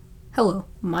Hello,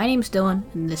 my name's Dylan,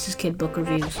 and this is Kid Book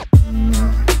Reviews.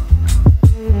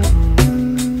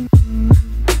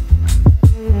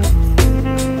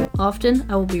 Often,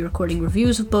 I will be recording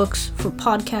reviews of books for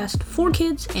podcasts for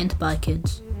kids and by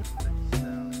kids.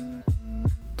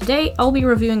 Today, I'll be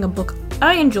reviewing a book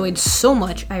I enjoyed so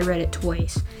much I read it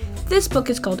twice. This book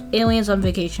is called Aliens on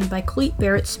Vacation by Clete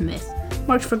Barrett Smith,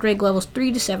 marked for grade levels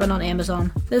 3 to 7 on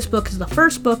Amazon. This book is the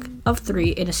first book of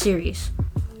 3 in a series.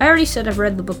 I already said I've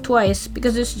read the book twice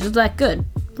because it's just that good.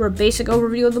 For a basic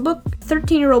overview of the book, a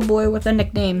 13-year-old boy with the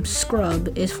nickname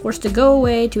Scrub is forced to go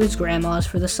away to his grandma's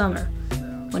for the summer.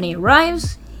 When he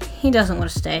arrives, he doesn't want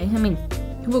to stay.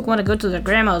 Who would want to go to their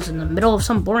grandma's in the middle of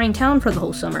some boring town for the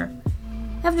whole summer?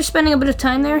 After spending a bit of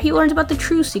time there, he learns about the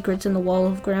true secrets in the wall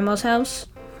of grandma's house.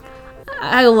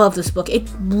 I love this book. It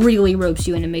really ropes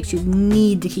you in and makes you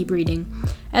need to keep reading.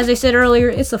 As I said earlier,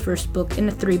 it's the first book in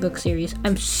a 3-book series.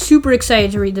 I'm super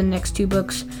excited to read the next 2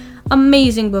 books.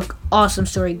 Amazing book, awesome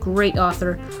story, great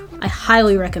author. I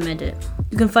highly recommend it.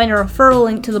 You can find a referral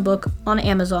link to the book on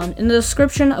Amazon in the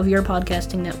description of your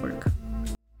podcasting network.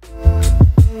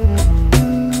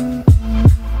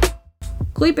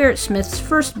 Clete Barrett Smith's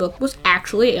first book was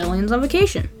actually Aliens on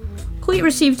Vacation. Clete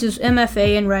received his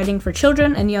MFA in writing for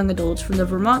children and young adults from the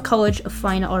Vermont College of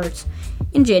Fine Arts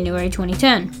in January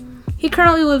 2010. He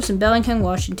currently lives in Bellingham,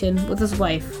 Washington with his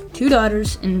wife, 2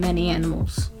 daughters, and many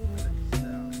animals.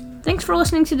 Thanks for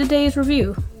listening to today's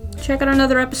review. Check out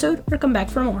another episode or come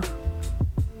back for more.